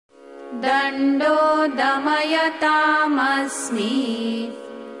दण्डो दमयतामस्मि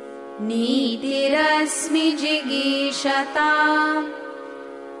नीतिरस्मि जिगीषताम्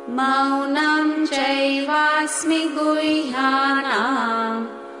मौनं चैवास्मि गुह्यानाम्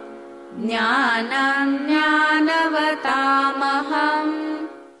ज्ञानं ज्ञानवतामहम्.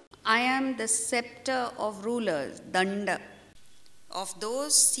 I am the scepter of rulers, danda. Of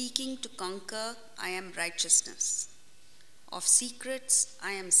those seeking to conquer, I am righteousness. Of secrets,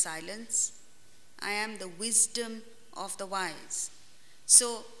 I am silence. I am the wisdom of the wise.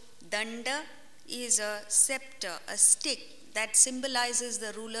 So, danda is a scepter, a stick that symbolizes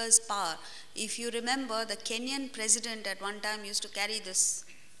the ruler's power. If you remember, the Kenyan president at one time used to carry this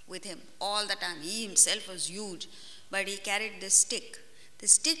with him all the time. He himself was huge, but he carried this stick. The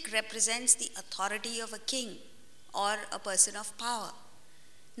stick represents the authority of a king or a person of power.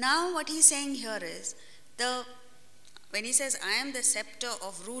 Now what he's saying here is, when he says, I am the scepter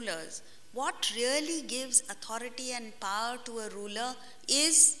of rulers, what really gives authority and power to a ruler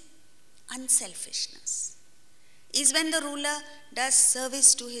is unselfishness. Is when the ruler does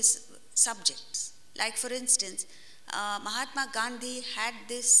service to his subjects. Like for instance, Mahatma Gandhi had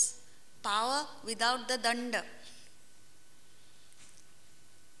this power without the danda.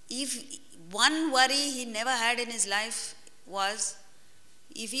 If one worry he never had in his life was,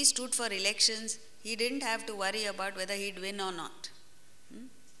 if he stood for elections, he didn't have to worry about whether he'd win or not.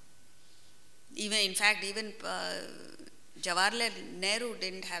 In fact, Jawaharlal Nehru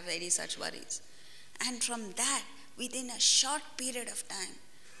didn't have any such worries. And from that, within a short period of time,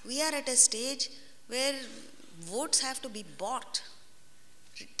 we are at a stage where votes have to be bought.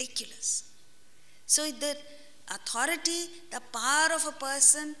 Ridiculous. So the authority, the power of a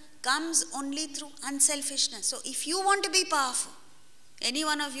person comes only through unselfishness. So if you want to be powerful, any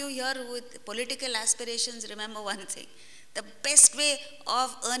one of you here with political aspirations, remember one thing. The best way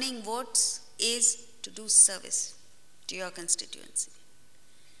of earning votes is to do service to your constituency.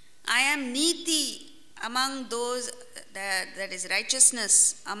 I am niti among those, that is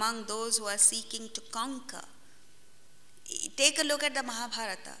righteousness, among those who are seeking to conquer. Take a look at the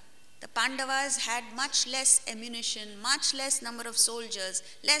Mahabharata. The Pandavas had much less ammunition, much less number of soldiers,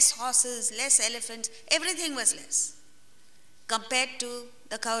 less horses, less elephants, everything was less compared to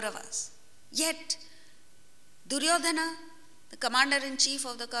the Kauravas. Yet, Duryodhana, the commander-in-chief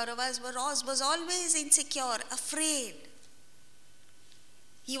of the Kauravas, was always insecure, afraid.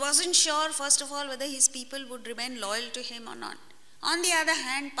 He wasn't sure, first of all, whether his people would remain loyal to him or not. On the other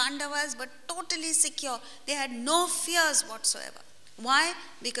hand, Pandavas were totally secure. They had no fears whatsoever. Why?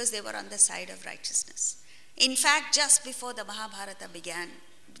 Because they were on the side of righteousness. In fact, just before the Mahabharata began,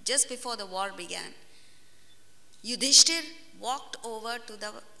 just before the war began, Yudhishthir walked over to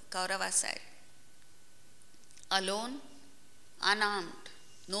the Kaurava side. Alone, unarmed,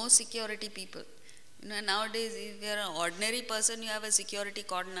 no security people. Nowadays, if you're an ordinary person, you have a security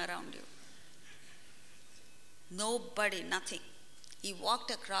cordon around you. Nobody, nothing. He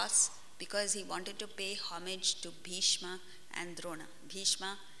walked across because he wanted to pay homage to Bhishma and Drona.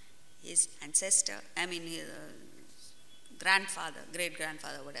 Bhishma, his ancestor, his grandfather,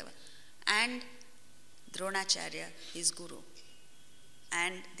 great-grandfather, whatever. And Dronacharya, his guru.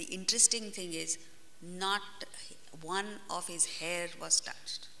 And the interesting thing is, not one of his hair was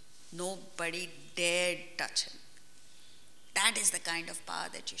touched. Nobody dared touch him. That is the kind of power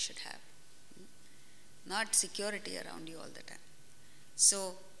that you should have. Not security around you all the time.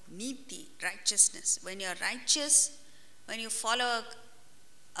 So, niti, righteousness. When you're righteous, when you follow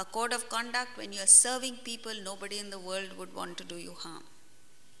a code of conduct, when you're serving people, nobody in the world would want to do you harm.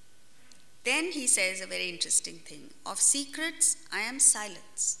 Then he says a very interesting thing. Of secrets, I am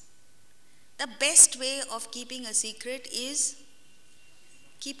silence. The best way of keeping a secret is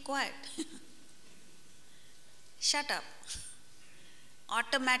keep quiet. Shut up.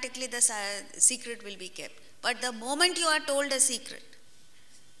 Automatically the secret will be kept. But the moment you are told a secret,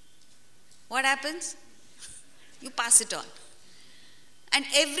 what happens? You pass it on. And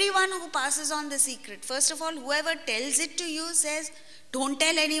everyone who passes on the secret, first of all, whoever tells it to you says, don't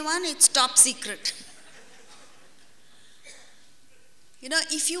tell anyone, it's top secret.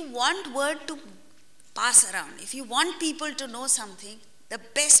 If you want word to pass around, if you want people to know something, the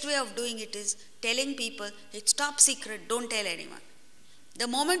best way of doing it is telling people, it's top secret, don't tell anyone. The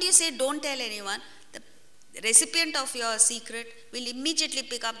moment you say don't tell anyone, the recipient of your secret will immediately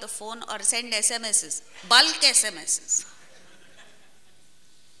pick up the phone or send SMSs, bulk SMSs.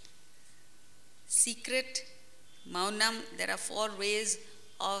 Secret, maunam, there are 4 ways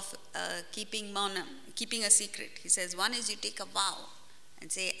of keeping maunam, keeping a secret. He says, one is you take a vow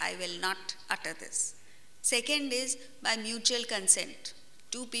and say, I will not utter this. Second is by mutual consent.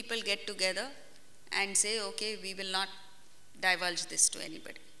 two people get together and say, okay, we will not divulge this to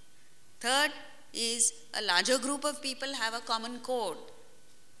anybody. Third is a larger group of people have a common code.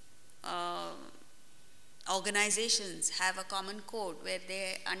 Organizations have a common code where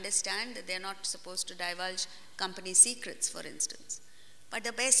they understand that they're not supposed to divulge company secrets, for instance. But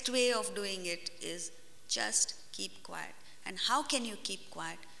the best way of doing it is just keep quiet. And how can you keep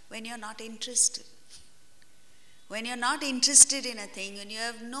quiet? When you're not interested. When you're not interested in a thing, when you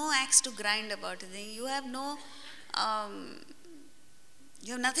have no axe to grind about a thing, you have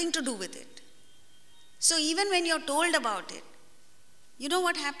nothing to do with it. So even when you're told about it, you know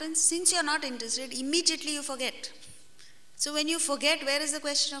what happens? Since you're not interested, immediately you forget. So when you forget, where is the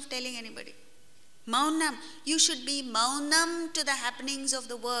question of telling anybody? Maunam. You should be maunam to the happenings of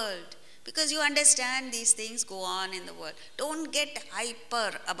the world, because you understand these things go on in the world. Don't get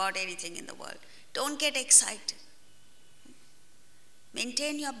hyper about anything in the world. Don't get excited.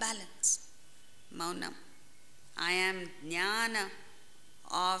 Maintain your balance. Maunam. I am jnana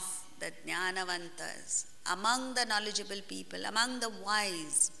of the jnanavantas. Among the knowledgeable people, among the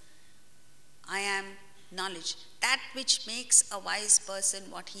wise, I am knowledge. That which makes a wise person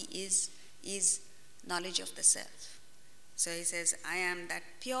what he is knowledge of the self. So he says, I am that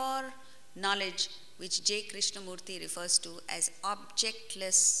pure knowledge which J. Krishnamurti refers to as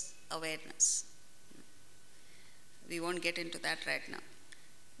objectless awareness. We won't get into that right now.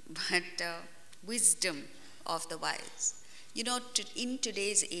 But wisdom of the wise. You know, in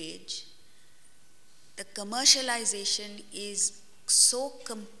today's age, the commercialization is so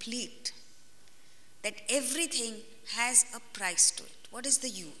complete that everything has a price to it. What is the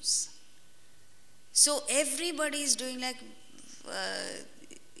use? So everybody is doing like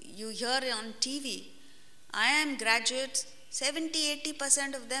you hear on TV, I am graduates,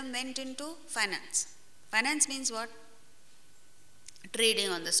 70-80% of them went into finance. Finance means what? Trading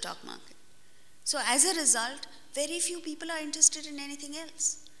on the stock market. So as a result, very few people are interested in anything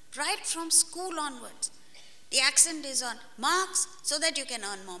else. Right from school onwards. The accent is on marks so that you can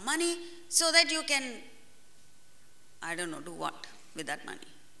earn more money, so that you can, I don't know, do what with that money.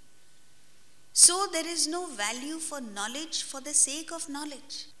 So there is no value for knowledge for the sake of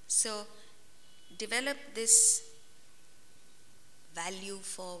knowledge. So develop this value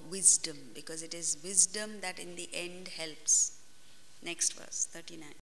for wisdom, because it is wisdom that in the end helps. Next verse, 39.